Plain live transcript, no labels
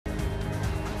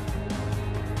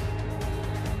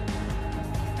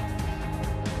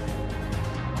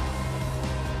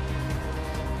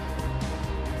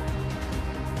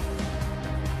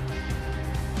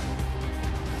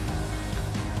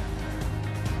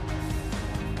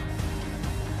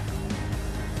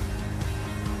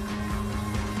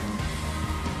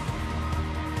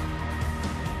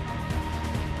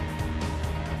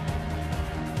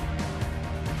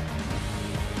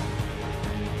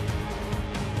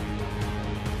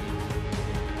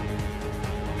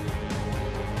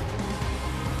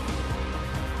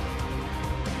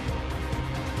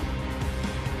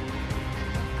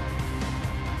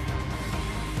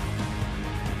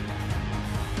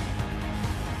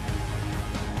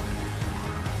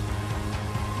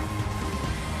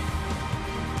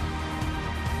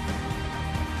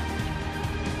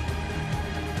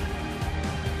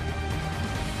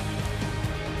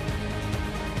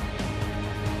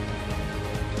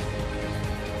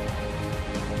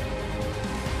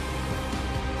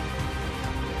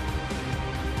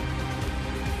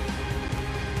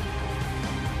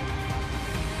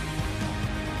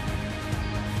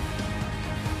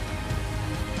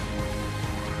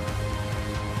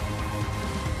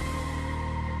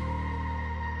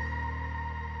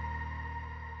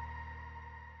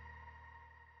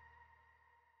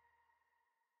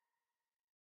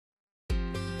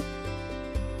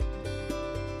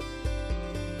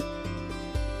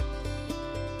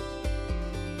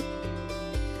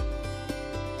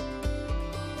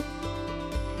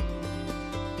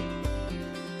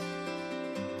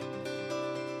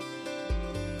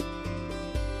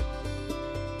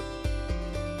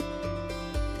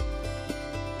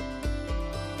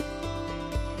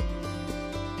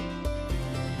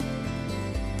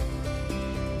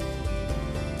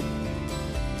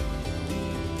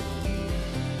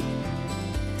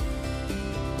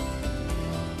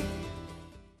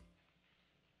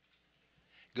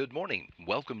Good morning.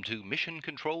 Welcome to Mission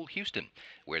Control Houston,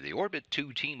 where the Orbit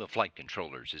 2 team of flight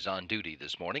controllers is on duty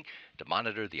this morning to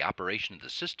monitor the operation of the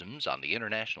systems on the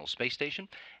International Space Station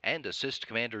and assist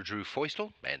Commander Drew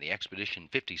Feustel and the Expedition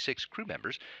 56 crew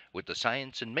members with the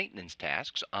science and maintenance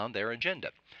tasks on their agenda.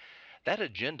 That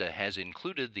agenda has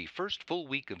included the first full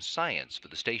week of science for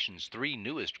the station's 3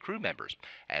 newest crew members,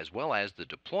 as well as the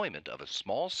deployment of a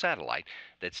small satellite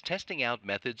that's testing out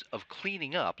methods of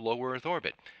cleaning up low Earth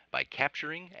orbit by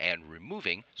capturing and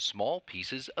removing small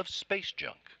pieces of space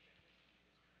junk.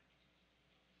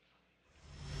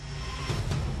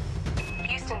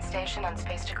 Houston Station on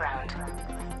Space to Ground.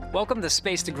 Welcome to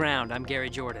Space to Ground. I'm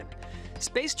Gary Jordan.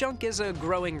 Space junk is a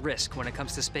growing risk when it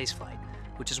comes to spaceflight,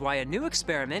 which is why a new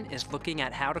experiment is looking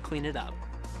at how to clean it up.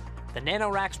 The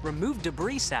NanoRacks Remove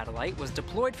Debris satellite was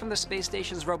deployed from the space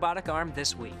station's robotic arm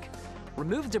this week.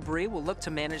 Remove Debris will look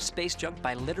to manage space junk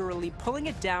by literally pulling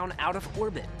it down out of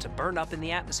orbit to burn up in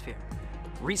the atmosphere.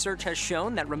 Research has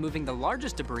shown that removing the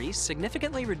largest debris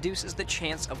significantly reduces the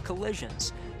chance of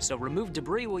collisions, so Remove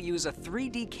Debris will use a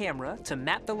 3D camera to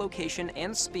map the location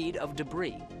and speed of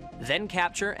debris, then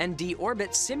capture and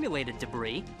deorbit simulated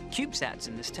debris, CubeSats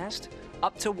in this test,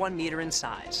 up to 1 meter in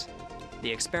size.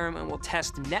 The experiment will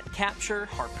test net capture,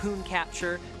 harpoon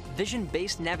capture,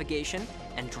 vision-based navigation,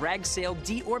 and drag sail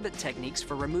deorbit techniques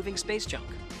for removing space junk.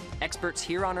 Experts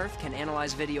here on Earth can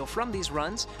analyze video from these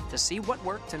runs to see what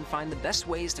worked and find the best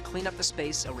ways to clean up the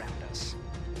space around us.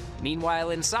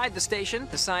 Meanwhile, inside the station,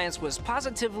 the science was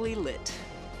positively lit.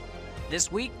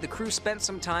 This week, the crew spent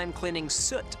some time cleaning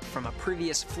soot from a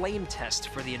previous flame test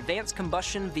for the Advanced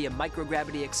Combustion via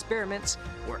Microgravity Experiments,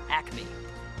 or ACME.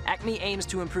 ACME aims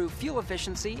to improve fuel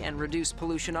efficiency and reduce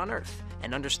pollution on Earth,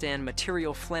 and understand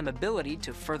material flammability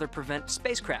to further prevent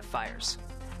spacecraft fires.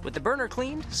 With the burner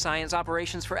cleaned, science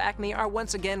operations for ACME are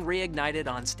once again reignited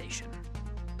on station.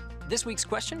 This week's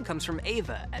question comes from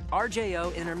Ava at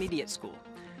RJO Intermediate School.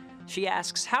 She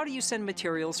asks, how do you send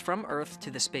materials from Earth to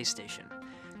the space station?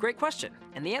 Great question,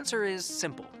 and the answer is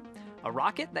simple. A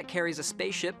rocket that carries a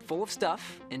spaceship full of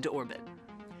stuff into orbit.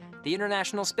 The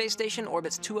International Space Station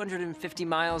orbits 250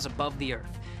 miles above the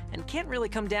Earth and can't really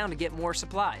come down to get more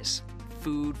supplies,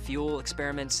 food, fuel,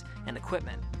 experiments, and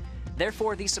equipment.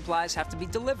 Therefore, these supplies have to be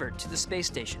delivered to the space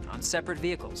station on separate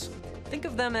vehicles. Think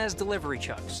of them as delivery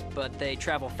trucks, but they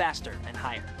travel faster and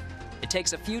higher. It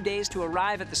takes a few days to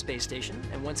arrive at the space station,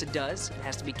 and once it does, it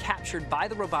has to be captured by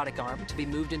the robotic arm to be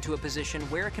moved into a position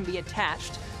where it can be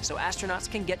attached so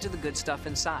astronauts can get to the good stuff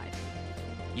inside.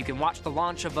 You can watch the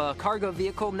launch of a cargo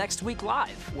vehicle next week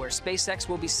live, where SpaceX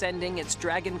will be sending its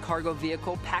Dragon cargo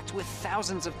vehicle packed with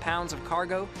thousands of pounds of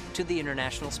cargo to the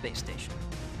International Space Station.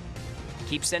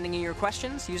 Keep sending in your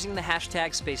questions using the hashtag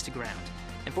 #SpaceToGround.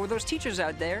 And for those teachers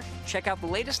out there, check out the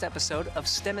latest episode of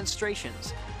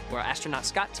STEMonstrations, where astronaut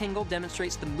Scott Tingle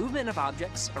demonstrates the movement of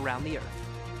objects around the Earth.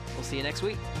 We'll see you next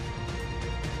week.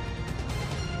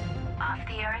 Off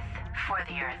the Earth, for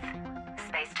the Earth.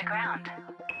 Space to Ground.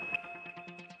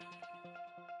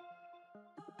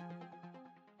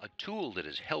 A tool that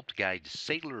has helped guide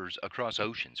sailors across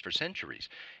oceans for centuries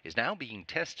is now being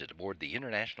tested aboard the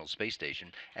International Space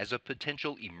Station as a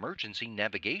potential emergency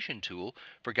navigation tool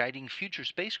for guiding future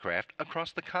spacecraft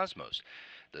across the cosmos.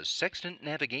 The Sextant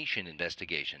Navigation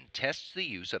Investigation tests the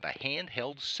use of a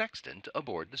handheld sextant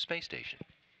aboard the space station.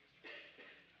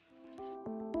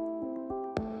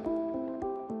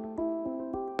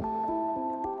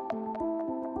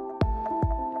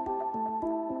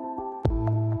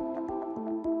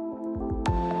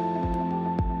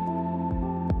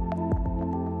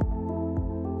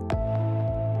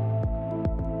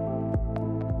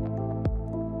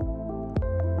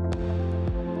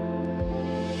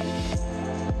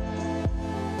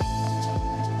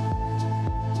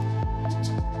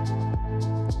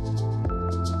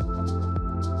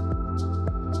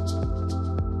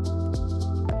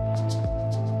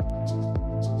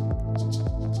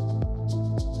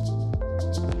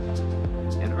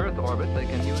 They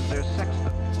can use their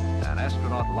sextant. An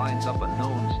astronaut lines up a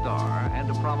known star and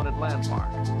a prominent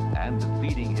landmark, and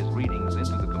feeding his readings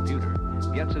into the computer,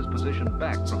 gets his position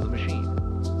back from the machine.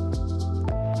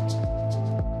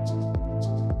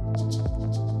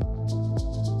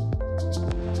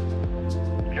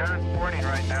 John's pointing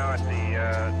right now at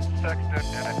the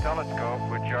sextant and a telescope,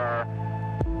 which are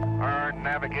our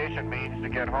navigation means to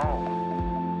get home.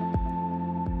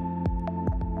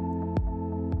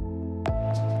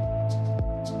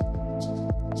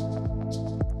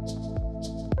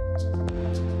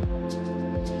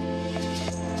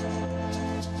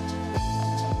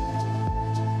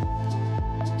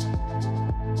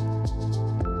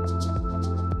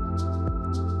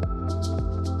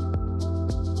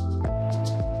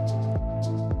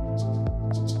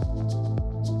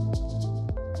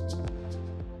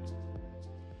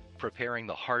 preparing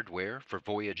the hardware for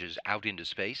voyages out into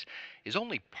space is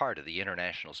only part of the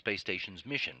International Space Station's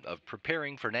mission of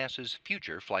preparing for NASA's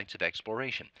future flights of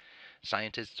exploration.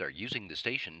 Scientists are using the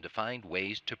station to find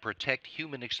ways to protect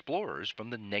human explorers from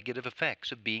the negative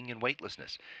effects of being in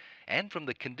weightlessness and from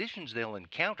the conditions they'll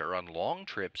encounter on long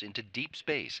trips into deep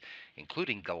space,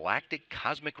 including galactic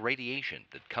cosmic radiation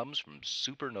that comes from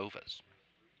supernovas.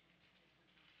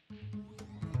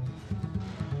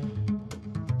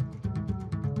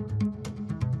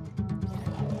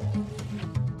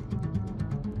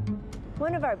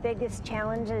 One of our biggest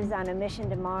challenges on a mission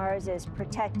to Mars is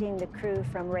protecting the crew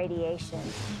from radiation.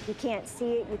 You can't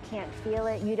see it, you can't feel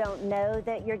it, you don't know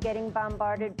that you're getting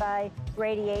bombarded by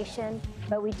radiation,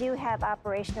 but we do have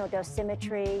operational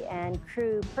dosimetry and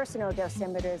crew personal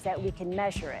dosimeters that we can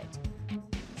measure it.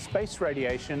 Space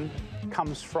radiation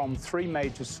comes from three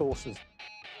major sources.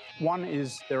 One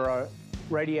is there are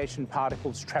radiation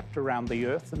particles trapped around the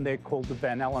Earth, and they're called the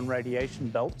Van Allen radiation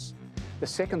belts. The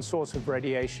second source of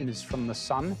radiation is from the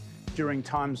sun. During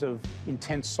times of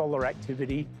intense solar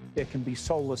activity, there can be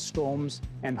solar storms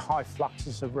and high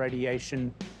fluxes of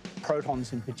radiation.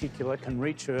 Protons in particular can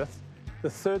reach Earth. The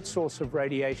third source of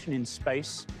radiation in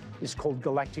space is called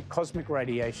galactic cosmic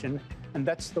radiation, and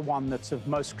that's the one that's of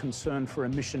most concern for a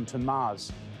mission to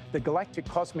Mars. The galactic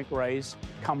cosmic rays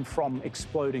come from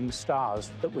exploding stars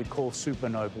that we call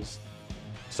supernovas.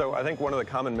 So I think one of the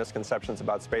common misconceptions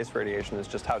about space radiation is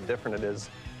just how different it is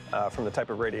from the type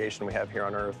of radiation we have here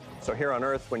on Earth. So here on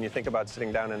Earth, when you think about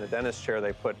sitting down in a dentist chair,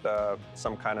 they put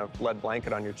some kind of lead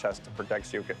blanket on your chest to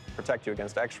protect you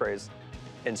against X-rays.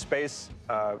 In space,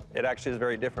 it actually is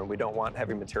very different. We don't want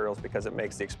heavy materials because it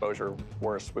makes the exposure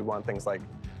worse. We want things like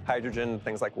hydrogen,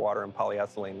 things like water and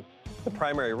polyethylene. The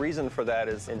primary reason for that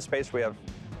is in space we have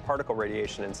particle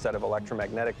radiation instead of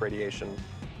electromagnetic radiation.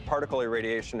 Particle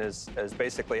radiation is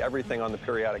basically everything on the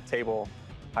periodic table,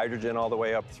 hydrogen all the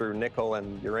way up through nickel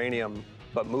and uranium,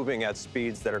 but moving at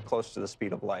speeds that are close to the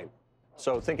speed of light.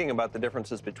 So thinking about the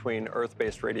differences between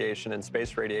Earth-based radiation and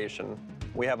space radiation,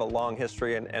 we have a long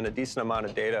history and a decent amount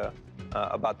of data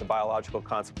about the biological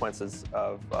consequences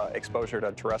of exposure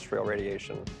to terrestrial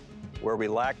radiation. Where we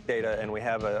lack data and we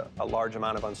have a large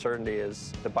amount of uncertainty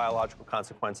is the biological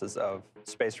consequences of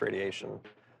space radiation.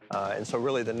 And so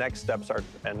really the next steps are,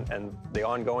 and the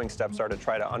ongoing steps are to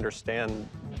try to understand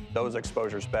those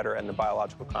exposures better and the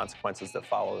biological consequences that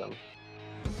follow them.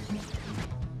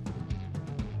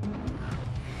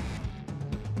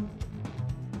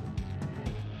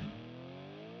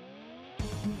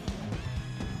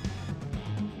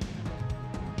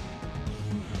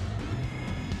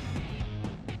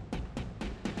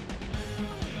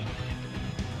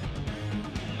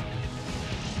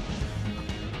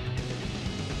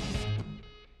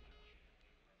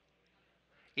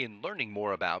 In learning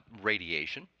more about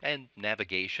radiation and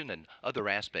navigation and other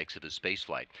aspects of a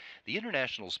spaceflight, the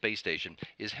International Space Station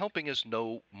is helping us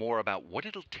know more about what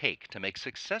it'll take to make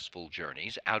successful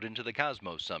journeys out into the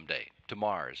cosmos someday, to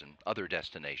Mars and other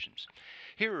destinations.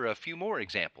 Here are a few more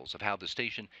examples of how the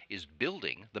station is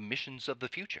building the missions of the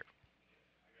future.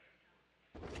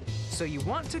 So you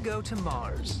want to go to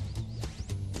Mars.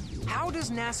 How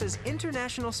does NASA's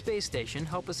International Space Station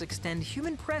help us extend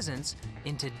human presence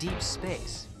into deep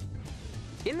space?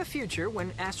 In the future, when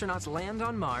astronauts land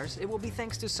on Mars, it will be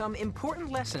thanks to some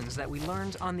important lessons that we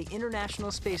learned on the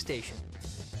International Space Station.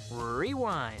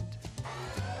 Rewind.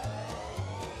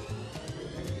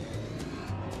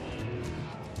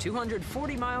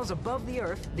 240 miles above the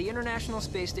Earth, the International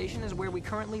Space Station is where we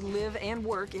currently live and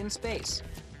work in space.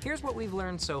 Here's what we've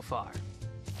learned so far.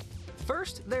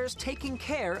 First, there's taking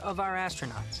care of our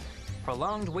astronauts.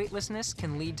 Prolonged weightlessness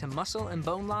can lead to muscle and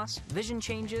bone loss, vision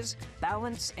changes,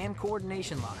 balance, and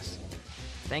coordination loss.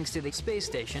 Thanks to the space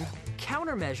station,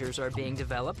 countermeasures are being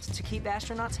developed to keep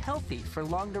astronauts healthy for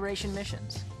long-duration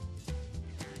missions.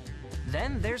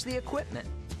 Then there's the equipment.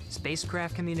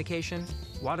 Spacecraft communication,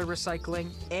 water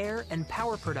recycling, air, and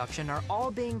power production are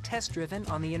all being test-driven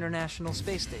on the International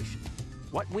Space Station.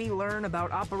 What we learn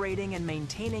about operating and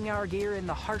maintaining our gear in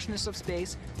the harshness of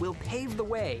space will pave the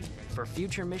way for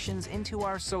future missions into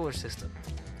our solar system.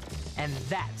 And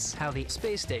that's how the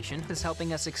space station is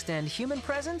helping us extend human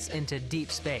presence into deep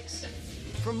space.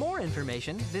 For more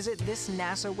information, visit this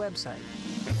NASA website.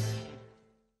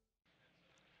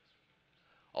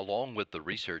 Along with the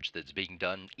research that's being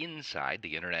done inside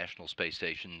the International Space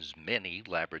Station's many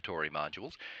laboratory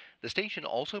modules, the station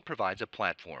also provides a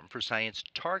platform for science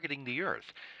targeting the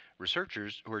Earth.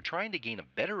 Researchers who are trying to gain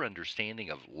a better understanding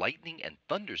of lightning and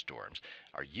thunderstorms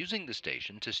are using the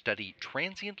station to study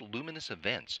transient luminous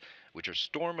events, which are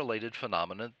storm-related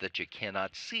phenomena that you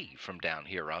cannot see from down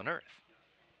here on Earth.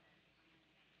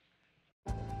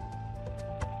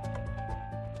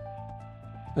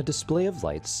 a display of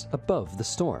lights above the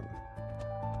storm.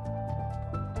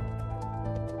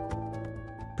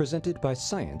 Presented by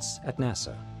Science at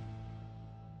NASA.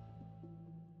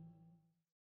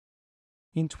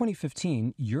 In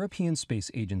 2015, European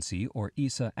Space Agency, or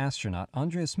ESA, astronaut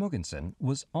Andreas Mogensen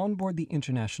was on board the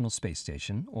International Space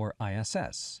Station, or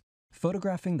ISS,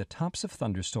 photographing the tops of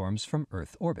thunderstorms from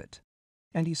Earth orbit.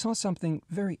 And he saw something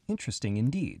very interesting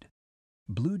indeed: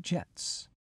 blue jets.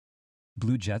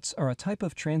 Blue jets are a type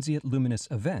of transient luminous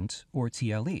event, or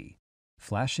TLE,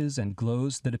 flashes and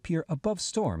glows that appear above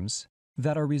storms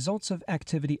that are results of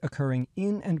activity occurring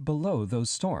in and below those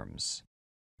storms.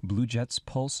 Blue jets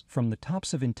pulse from the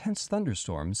tops of intense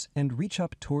thunderstorms and reach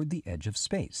up toward the edge of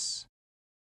space.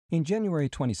 In January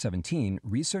 2017,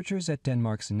 researchers at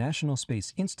Denmark's National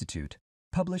Space Institute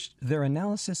published their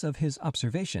analysis of his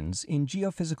observations in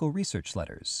Geophysical Research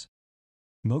Letters.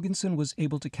 Mogensen was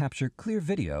able to capture clear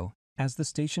video as the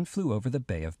station flew over the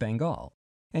Bay of Bengal,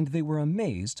 and they were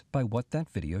amazed by what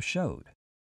that video showed.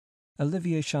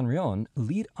 Olivier Chanrion,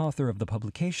 lead author of the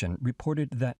publication, reported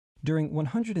that during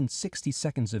 160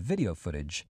 seconds of video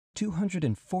footage,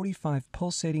 245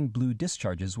 pulsating blue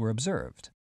discharges were observed,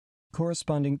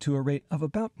 corresponding to a rate of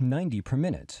about 90 per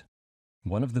minute.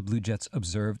 One of the blue jets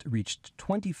observed reached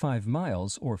 25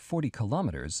 miles or 40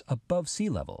 kilometers above sea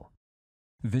level.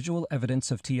 Visual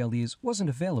evidence of TLEs wasn't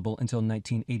available until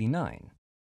 1989.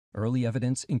 Early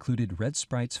evidence included red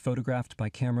sprites photographed by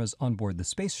cameras on board the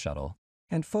space shuttle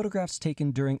and photographs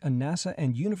taken during a NASA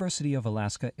and University of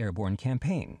Alaska airborne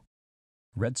campaign.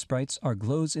 Red sprites are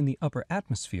glows in the upper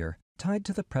atmosphere tied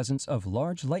to the presence of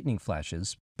large lightning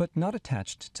flashes, but not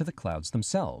attached to the clouds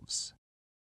themselves.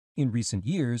 In recent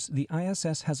years, the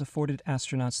ISS has afforded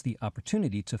astronauts the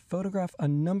opportunity to photograph a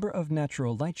number of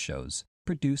natural light shows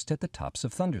produced at the tops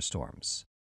of thunderstorms.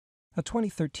 A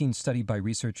 2013 study by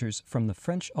researchers from the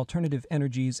French Alternative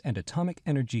Energies and Atomic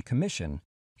Energy Commission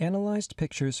analyzed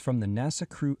pictures from the NASA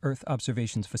Crew Earth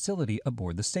Observations Facility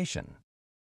aboard the station.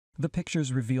 The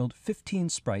pictures revealed 15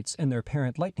 sprites and their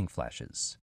parent lightning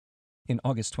flashes. In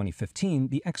August 2015,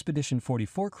 the Expedition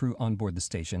 44 crew on board the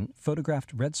station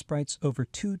photographed red sprites over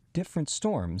 2 different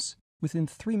storms within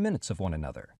 3 minutes of one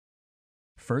another.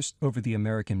 First over the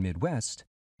American Midwest,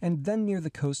 and then near the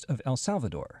coast of El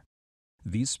Salvador.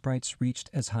 These sprites reached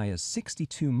as high as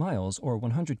 62 miles or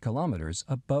 100 kilometers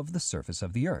above the surface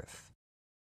of the Earth.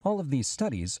 All of these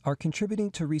studies are contributing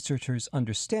to researchers'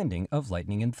 understanding of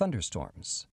lightning and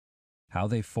thunderstorms, how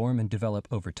they form and develop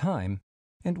over time,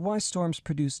 and why storms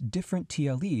produce different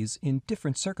TLEs in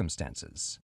different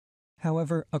circumstances.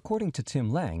 However, according to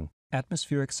Tim Lang,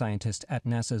 atmospheric scientist at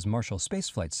NASA's Marshall Space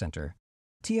Flight Center,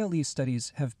 TLE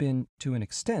studies have been, to an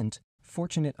extent,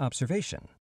 fortunate observation.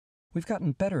 We've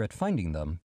gotten better at finding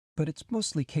them, but it's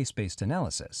mostly case-based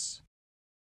analysis.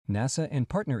 NASA and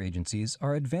partner agencies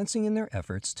are advancing in their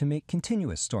efforts to make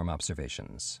continuous storm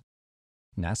observations.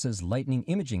 NASA's Lightning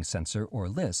Imaging Sensor, or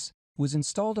LISS, was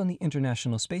installed on the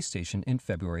International Space Station in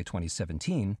February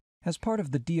 2017 as part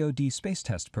of the DoD Space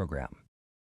Test Program.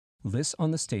 LISS on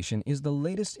the station is the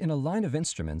latest in a line of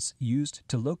instruments used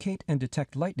to locate and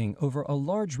detect lightning over a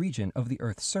large region of the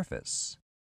Earth's surface.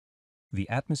 The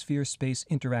Atmosphere-Space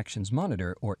Interactions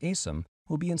Monitor, or ASIM,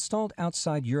 will be installed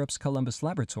outside Europe's Columbus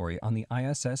Laboratory on the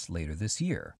ISS later this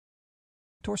year.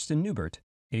 Torsten Neubert,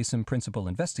 ASIM principal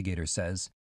investigator, says,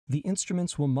 the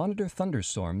instruments will monitor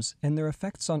thunderstorms and their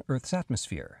effects on Earth's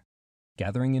atmosphere,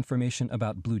 gathering information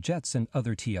about blue jets and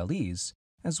other TLEs,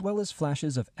 as well as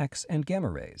flashes of X and gamma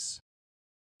rays.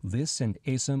 LISS and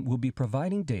ASIM will be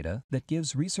providing data that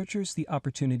gives researchers the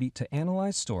opportunity to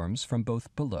analyze storms from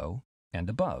both below and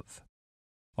above.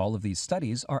 All of these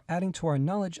studies are adding to our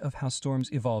knowledge of how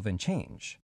storms evolve and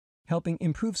change, helping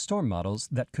improve storm models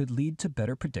that could lead to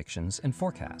better predictions and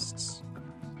forecasts.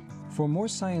 For more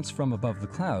science from above the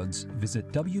clouds,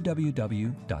 visit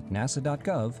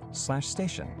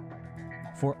www.nasa.gov/station.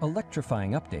 For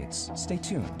electrifying updates, stay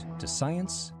tuned to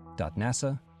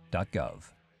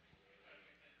science.nasa.gov.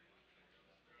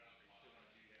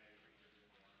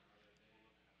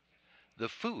 The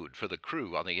food for the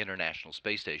crew on the International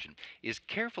Space Station is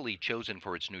carefully chosen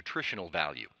for its nutritional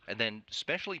value and then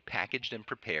specially packaged and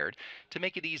prepared to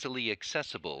make it easily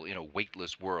accessible in a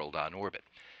weightless world on orbit.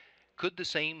 Could the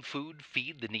same food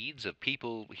feed the needs of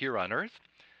people here on Earth?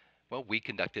 Well, we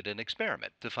conducted an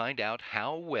experiment to find out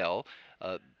how well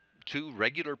 2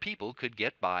 regular people could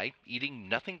get by eating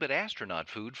nothing but astronaut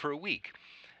food for a week.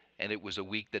 And it was a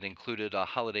week that included a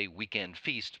holiday weekend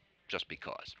feast just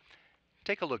because.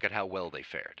 Take a look at how well they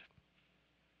fared.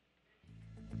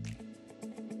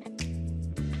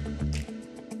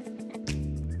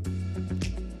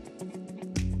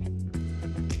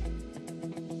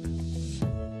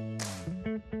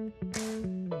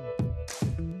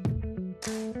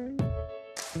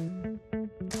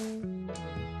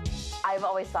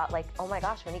 always thought, like, oh my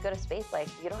gosh, when you go to space, like,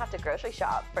 you don't have to grocery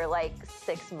shop for like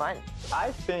 6 months.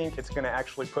 I think it's gonna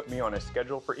actually put me on a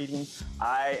schedule for eating.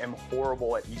 I am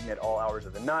horrible at eating at all hours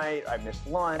of the night. I miss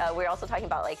lunch. We're also talking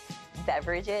about like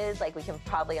beverages. Like, we can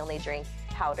probably only drink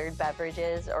powdered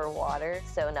beverages or water,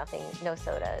 so nothing, no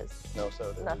sodas. No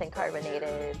sodas. Nothing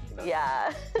carbonated. No.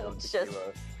 Yeah, No it's just.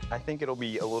 I think it'll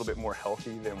be a little bit more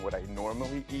healthy than what I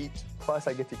normally eat. Plus,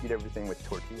 I get to eat everything with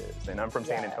tortillas, and I'm from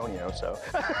San Antonio, so.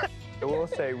 I will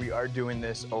say we are doing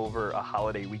this over a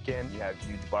holiday weekend. You have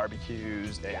huge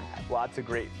barbecues and lots of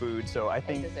great food, so I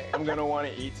think I'm gonna want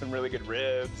to eat some really good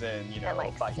ribs and, you know, And,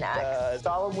 like, fajitas. snacks.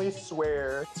 Solemnly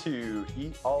swear to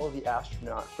eat all of the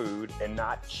astronaut food and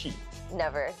not cheat.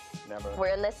 Never. Never. We're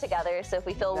in this together, so if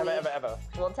we feel Never, weak, ever, ever.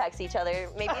 we'll text each other.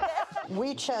 Maybe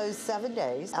We chose 7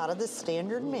 days out of the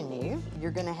standard menu.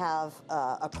 You're gonna have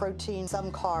a protein,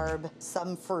 some carb,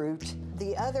 some fruit.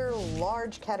 The other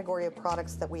large category of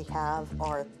products that we have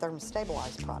are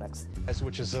thermostabilized products.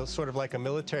 Which is sort of like a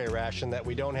military ration that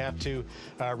we don't have to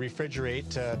refrigerate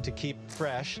to keep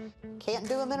fresh. Can't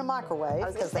do them in a microwave I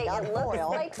was gonna because they say, got it looks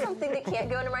foil. like something that can't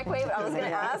go in a microwave. I was gonna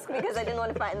ask because I didn't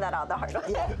want to find that out the hard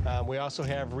way. We also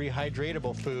have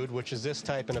rehydratable food, which is this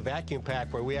type in a vacuum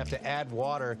pack where we have to add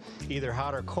water, either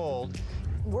hot or cold.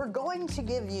 We're going to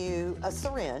give you a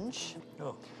syringe.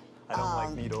 Oh, I don't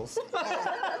like needles.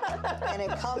 And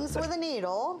it comes with a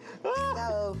needle.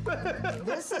 So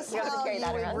this is You have to how carry you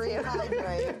that would around, too.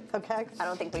 rehydrate. Okay. I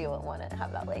don't think we would want to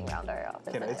have that laying around our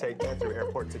office. Can I take that through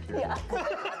airport security?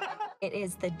 It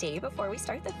is the day before we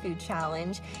start the food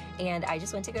challenge, and I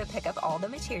just went to go pick up all the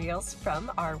materials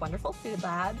from our wonderful food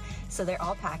lab. So they're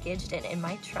all packaged and in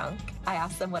my trunk. I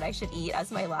asked them what I should eat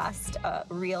as my last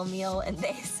real meal, and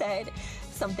they said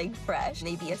something fresh,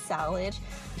 maybe a salad.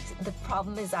 The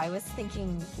problem is I was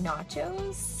thinking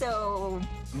nachos, so...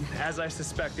 As I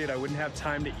suspected, I wouldn't have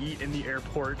time to eat in the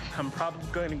airport. I'm probably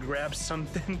going to grab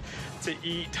something to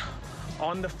eat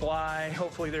on the fly.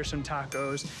 Hopefully there's some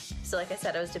tacos. So like I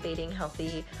said, I was debating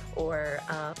healthy or,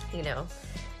 you know,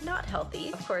 not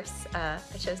healthy. Of course, I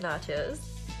chose nachos.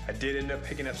 I did end up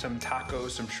picking up some tacos,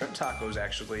 some shrimp tacos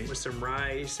actually, with some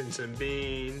rice and some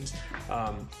beans.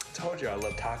 Told you I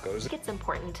love tacos. I think it's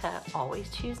important to always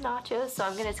choose nachos, so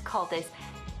I'm gonna call this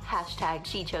hashtag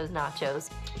she chose nachos.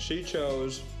 She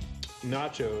chose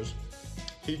nachos.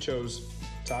 He chose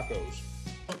tacos.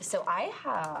 So I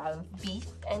have beef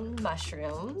and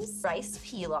mushrooms, rice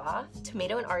pilaf,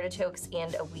 tomato and artichokes,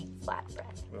 and a wheat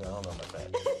flatbread. Well, I don't know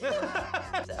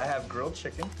about that. I have grilled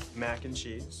chicken, mac and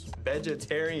cheese,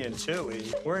 vegetarian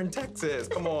chili. We're in Texas,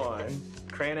 come on.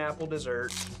 Cran apple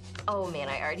dessert. Oh man,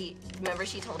 I already, remember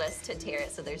she told us to tear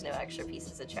it so there's no extra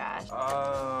pieces of trash.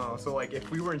 Oh, so like if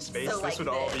we were in space, So this like would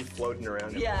all this. be floating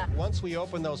around. Yeah. Once we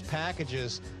open those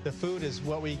packages, the food is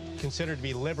what we consider to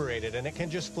be liberated, and it can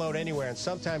just float anywhere. And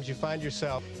sometimes you find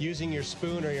yourself using your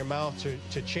spoon or your mouth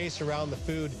to chase around the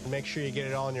food and make sure you get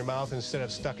it all in your mouth instead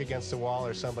of stuck against the wall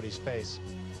or somebody's face.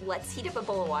 Let's heat up a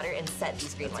bowl of water and set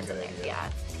these green ones in there. Yeah.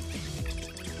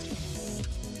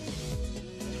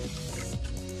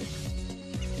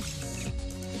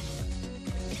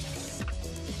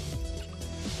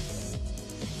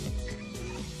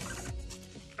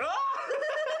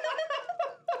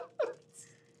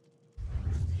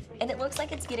 And it looks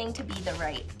like it's getting to be the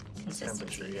right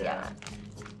consistency. Yeah.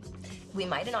 We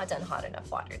might have not done hot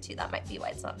enough water too. That might be why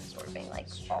it's not absorbing like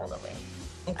all the way.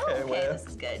 Okay, well, this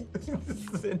is good.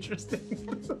 This is interesting.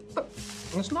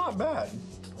 It's not bad.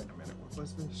 Wait a minute, what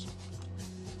was this?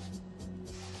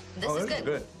 This is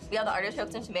good. Yeah, the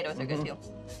artichokes and tomatoes are good too.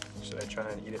 Should I try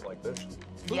and eat it like this?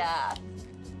 Yeah.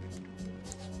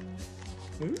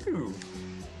 Ooh.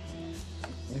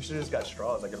 You should have just got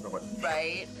straws. I could have went.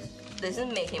 Right? This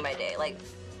is making my day. Like,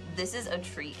 this is a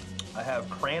treat. I have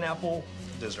cran apple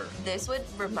dessert. This would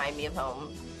remind me of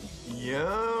home.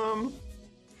 Yum.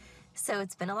 So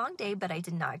it's been a long day, but I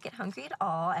did not get hungry at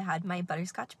all. I had my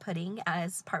butterscotch pudding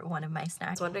as part one of my snacks.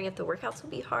 I was wondering if the workouts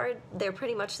would be hard. They're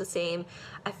pretty much the same.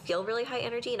 I feel really high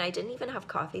energy, and I didn't even have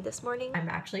coffee this morning. I'm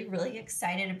actually really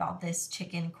excited about this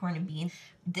chicken, corn, and bean.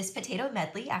 This potato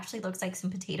medley actually looks like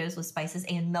some potatoes with spices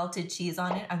and melted cheese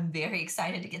on it. I'm very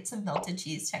excited to get some melted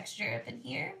cheese texture up in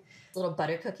here. Little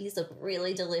butter cookies look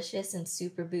really delicious and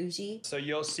super bougie. So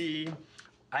you'll see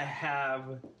I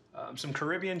have some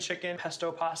Caribbean chicken,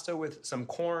 pesto pasta with some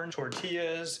corn,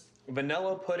 tortillas,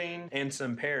 vanilla pudding, and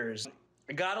some pears.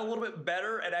 I got a little bit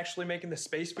better at actually making the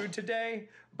space food today,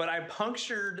 but I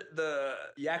punctured the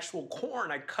actual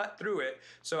corn. I cut through it,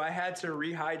 so I had to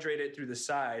rehydrate it through the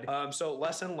side. So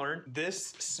lesson learned,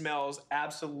 this smells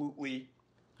absolutely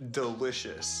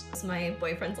delicious. It's my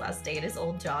boyfriend's last day at his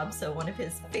old job, so one of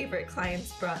his favorite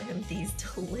clients brought him these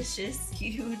delicious,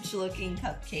 huge-looking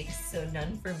cupcakes, so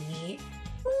none for me.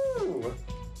 Ooh.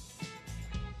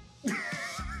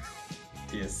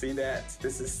 Do you see that?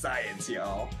 This is science,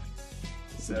 y'all.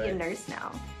 So, Be a nurse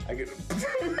now. I get.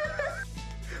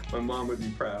 My mom would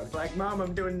be proud. Like, Mom,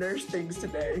 I'm doing nurse things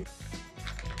today.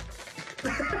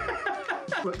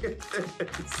 Look at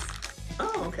this.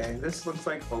 Oh, okay. This looks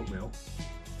like oatmeal.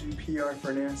 Do PR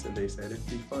for NASA, they said. It'd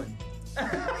be fun.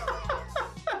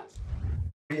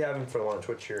 What are you having for lunch?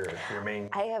 What's your main?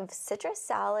 I have citrus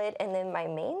salad, and then my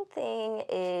main thing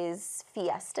is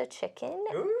Fiesta chicken.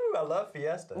 Ooh, I love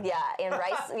Fiesta. Yeah, and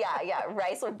rice. yeah,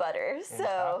 rice with butter. And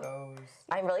so tacos.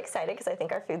 I'm really excited because I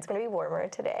think our food's gonna be warmer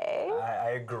today. I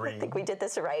agree. I think we did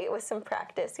this right with some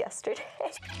practice yesterday.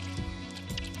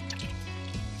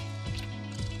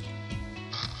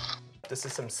 This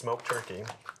is some smoked turkey.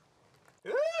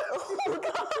 Oh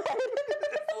God!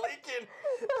 It's leaking.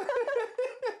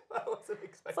 I wasn't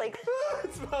expecting. It's like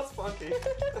it smells funky.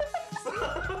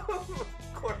 Some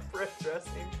cornbread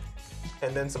dressing,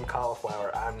 and then some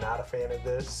cauliflower. I'm not a fan of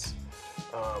this.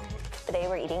 Today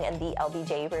we're eating in the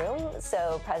LBJ room.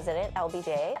 So President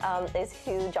LBJ is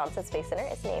who Johnson Space Center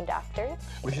is named after.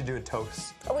 We should do a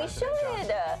toast. We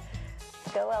should.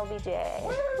 Go LBJ.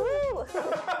 Woo!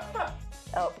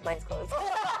 Oh, mine's closed.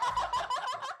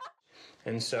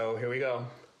 And so here we go.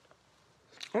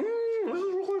 This is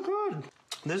really good.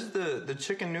 This is the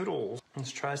chicken noodles.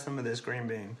 Let's try some of this green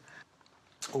bean.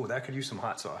 Oh, that could use some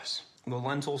hot sauce. The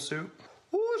lentil soup.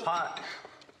 Ooh, it's hot.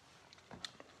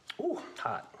 Ooh,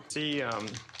 hot. See,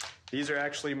 these are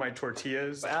actually my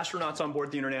tortillas. Astronauts on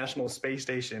board the International Space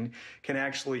Station can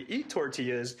actually eat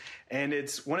tortillas, and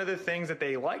it's one of the things that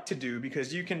they like to do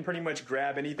because you can pretty much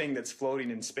grab anything that's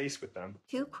floating in space with them.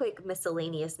 2 quick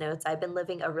miscellaneous notes. I've been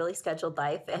living a really scheduled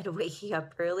life and waking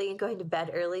up early and going to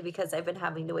bed early because I've been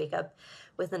having to wake up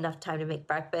with enough time to make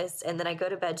breakfast, and then I go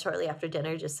to bed shortly after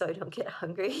dinner just so I don't get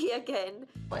hungry again.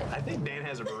 I think Dan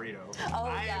has a burrito. Oh,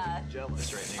 I yeah. am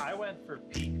jealous right now. I went for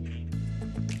Pete.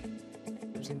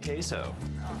 And queso.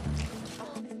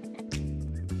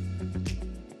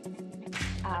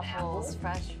 Apples,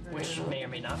 fresh fruit. Which may or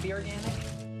may not be organic.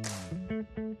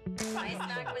 My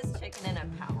snack was chicken in a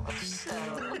pouch, so.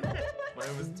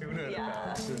 Mine was tuna in a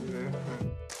pouch.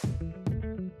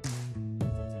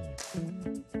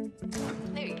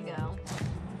 There you go.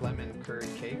 Lemon curd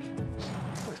cake.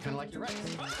 Looks kind of like your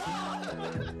rice.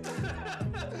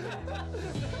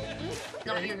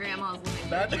 Not your grandma's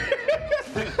living.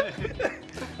 I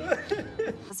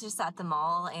was just at the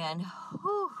mall, and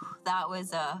whew, that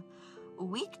was a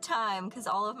week time because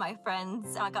all of my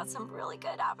friends got some really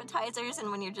good appetizers,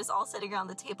 and when you're just all sitting around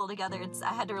the table together,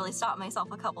 I had to really stop myself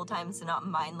a couple times to not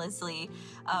mindlessly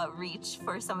reach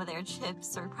for some of their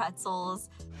chips or pretzels.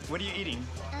 What are you eating?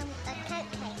 A cake.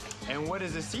 And what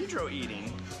is Isidro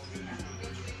eating?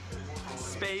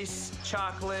 Space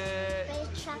chocolate.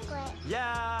 Space chocolate.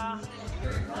 Yeah.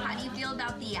 How do you feel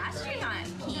about the astronaut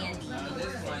candy?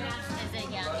 Is it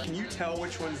yummy? Can you tell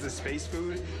which one's the space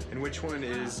food and which one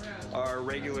is our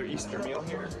regular Easter meal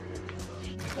here?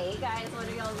 Hey guys, what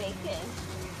are y'all making?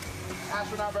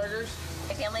 Astronaut burgers.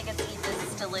 My family gets to eat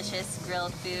this delicious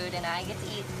grilled food, and I get to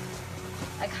eat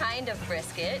a kind of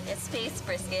brisket. It's space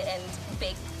brisket and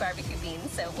baked barbecue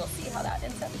beans, so we'll see how that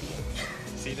ends up being.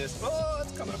 See this? Oh,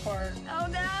 it's coming apart. Oh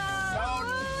no!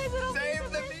 Oh,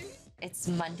 save the meat. It's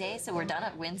Monday, so we're done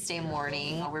at Wednesday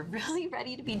morning. We're really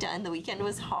ready to be done. The weekend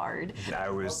was hard. I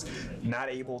was not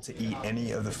able to eat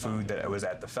any of the food that was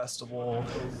at the festival.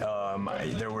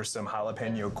 There were some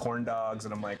jalapeno corn dogs,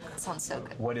 and I'm like, Sounds so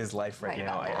good. what is life right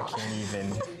now? I can't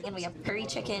even. And we have curry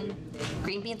chicken,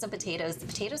 green beans and potatoes. The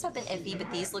potatoes have been iffy,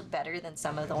 but these look better than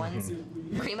some of the ones.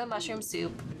 Cream of mushroom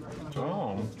soup.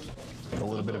 Oh. A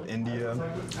little bit of India,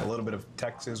 a little bit of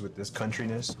Texas with this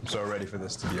countryness. I'm so ready for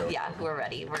this to be over. Yeah, we're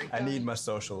ready. I need my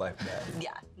social life back.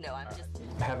 Yeah, no, I'm just.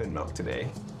 I'm having milk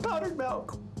today. Powdered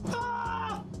milk.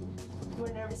 Ah! You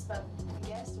were nervous about the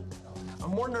guests or the milk?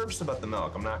 I'm more nervous about the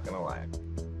milk, I'm not gonna lie.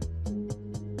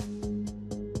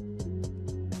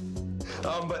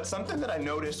 But something that I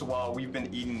noticed while we've been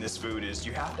eating this food is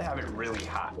you have to have it really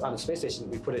hot. On the space station,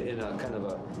 we put it in a kind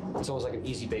of it's almost like an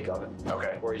easy bake oven.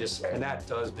 Okay. Where and that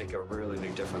does make a really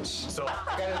big difference. So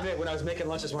I gotta admit, when I was making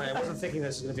lunch this morning, I wasn't thinking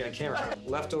this was gonna be on camera.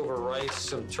 Leftover rice,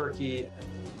 some turkey.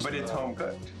 But it's home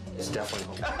cooked. It's definitely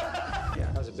home cooked.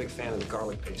 Yeah, I was a big fan of the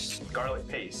garlic paste. Garlic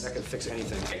paste. That could fix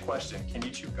anything. Okay, question. Can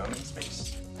you chew gum in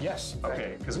space? Yes.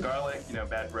 Okay, because garlic,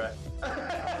 bad breath.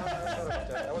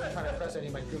 I wasn't trying to impress any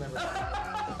of my crew members.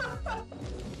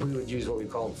 We would use what we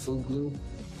call food glue.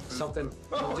 something.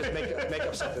 We'll just make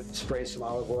up something. Spray some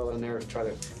olive oil in there to try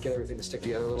to get everything to stick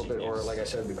together a little bit. Or like I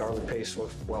said, the garlic paste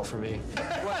worked well for me.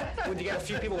 When you get a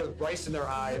few people with rice in their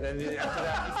eye, then after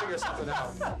that you figure something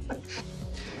out.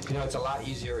 You know, it's a lot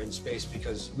easier in space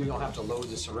because we don't have to load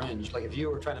the syringe. Like if you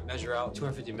were trying to measure out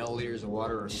 250 milliliters of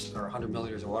water or 100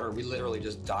 milliliters of water, we literally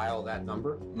just dial that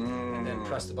number and then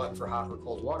press the button for hot or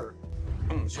cold water.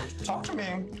 So talk to me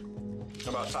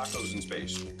about tacos in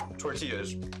space.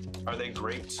 Tortillas, are they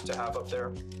great to have up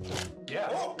there? Yeah.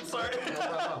 Oh, sorry. No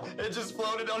problem. It just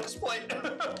floated on his plate.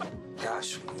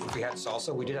 Gosh, if we had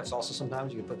salsa, we did have salsa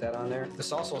sometimes. You can put that on there. The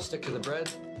salsa will stick to the bread.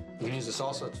 You can use the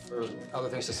salsa for other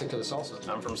things to stick to the salsa.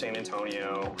 I'm from San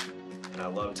Antonio, and I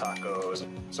love tacos.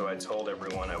 So I told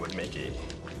everyone I would make a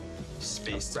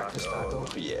space taco.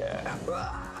 Yeah.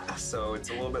 So it's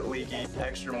a little bit leaky,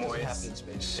 extra moist. Doesn't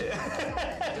happen in space.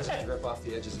 It doesn't drip off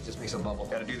the edges. It just makes a bubble.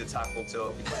 Got to do the taco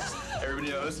tilt. Everybody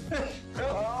knows.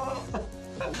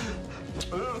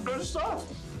 Good stuff.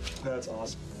 That's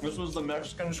awesome. This was the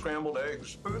Mexican scrambled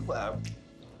eggs food lab.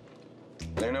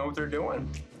 They know what they're doing.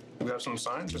 We have some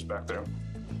scientists back there.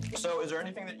 So, is there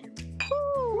anything that you...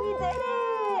 Ooh, we did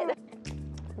it!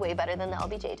 Way better than the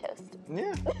LBJ toast.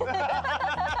 Yeah.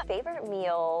 Favorite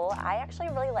meal? I actually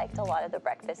really liked a lot of the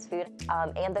breakfast food,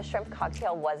 and the shrimp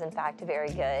cocktail was in fact very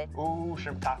good. Ooh,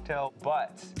 shrimp cocktail,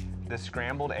 but the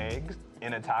scrambled eggs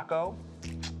in a taco.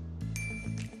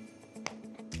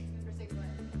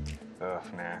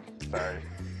 Ugh, man, sorry.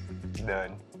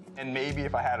 Done. And maybe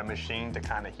if I had a machine to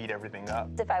kind of heat everything up.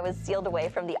 If I was sealed away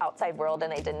from the outside world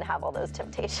and I didn't have all those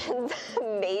temptations,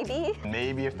 maybe.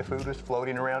 Maybe if the food was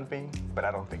floating around me, but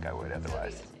I don't think I would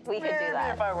otherwise. We could do that.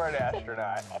 Maybe if I were an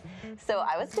astronaut. So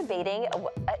I was debating,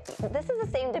 this is the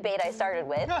same debate I started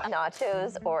with,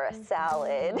 nachos or a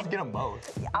salad. Get them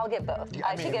both. I'll get both.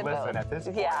 I should get listen, both. at this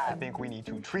point, I think we need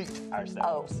to treat Oh,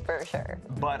 ourselves. for sure.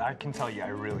 But I can tell you, I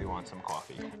really want some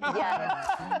coffee.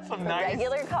 Yeah. Some nice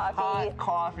regular coffee. hot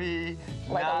coffee,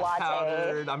 Like a not latte.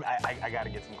 powdered. I gotta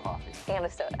get some coffee. And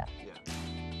a soda.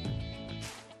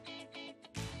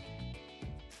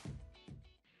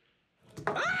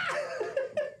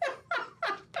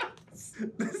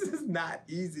 This is not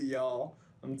easy, y'all.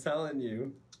 I'm telling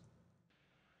you.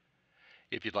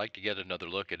 If you'd like to get another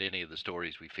look at any of the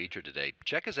stories we featured today,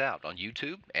 check us out on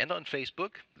YouTube and on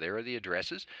Facebook. There are the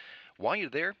addresses. While you're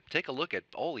there, take a look at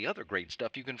all the other great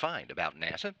stuff you can find about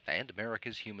NASA and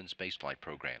America's human spaceflight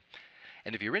program.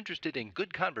 And if you're interested in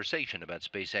good conversation about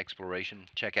space exploration,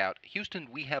 check out Houston,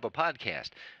 We Have a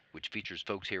Podcast, which features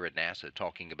folks here at NASA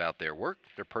talking about their work,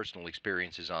 their personal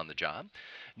experiences on the job.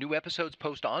 New episodes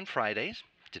post on Fridays.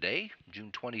 Today,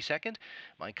 June 22nd,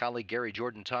 my colleague Gary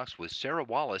Jordan talks with Sarah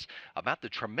Wallace about the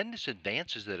tremendous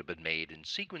advances that have been made in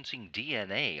sequencing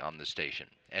DNA on the station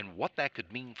and what that could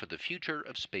mean for the future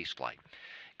of spaceflight.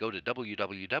 Go to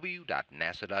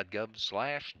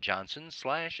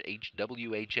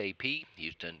www.nasa.gov/Johnson/HWHAP.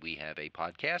 Houston, we have a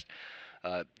podcast.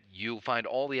 You'll find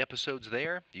all the episodes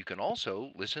there. You can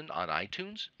also listen on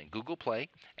iTunes and Google Play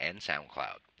and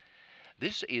SoundCloud.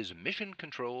 This is Mission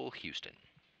Control Houston.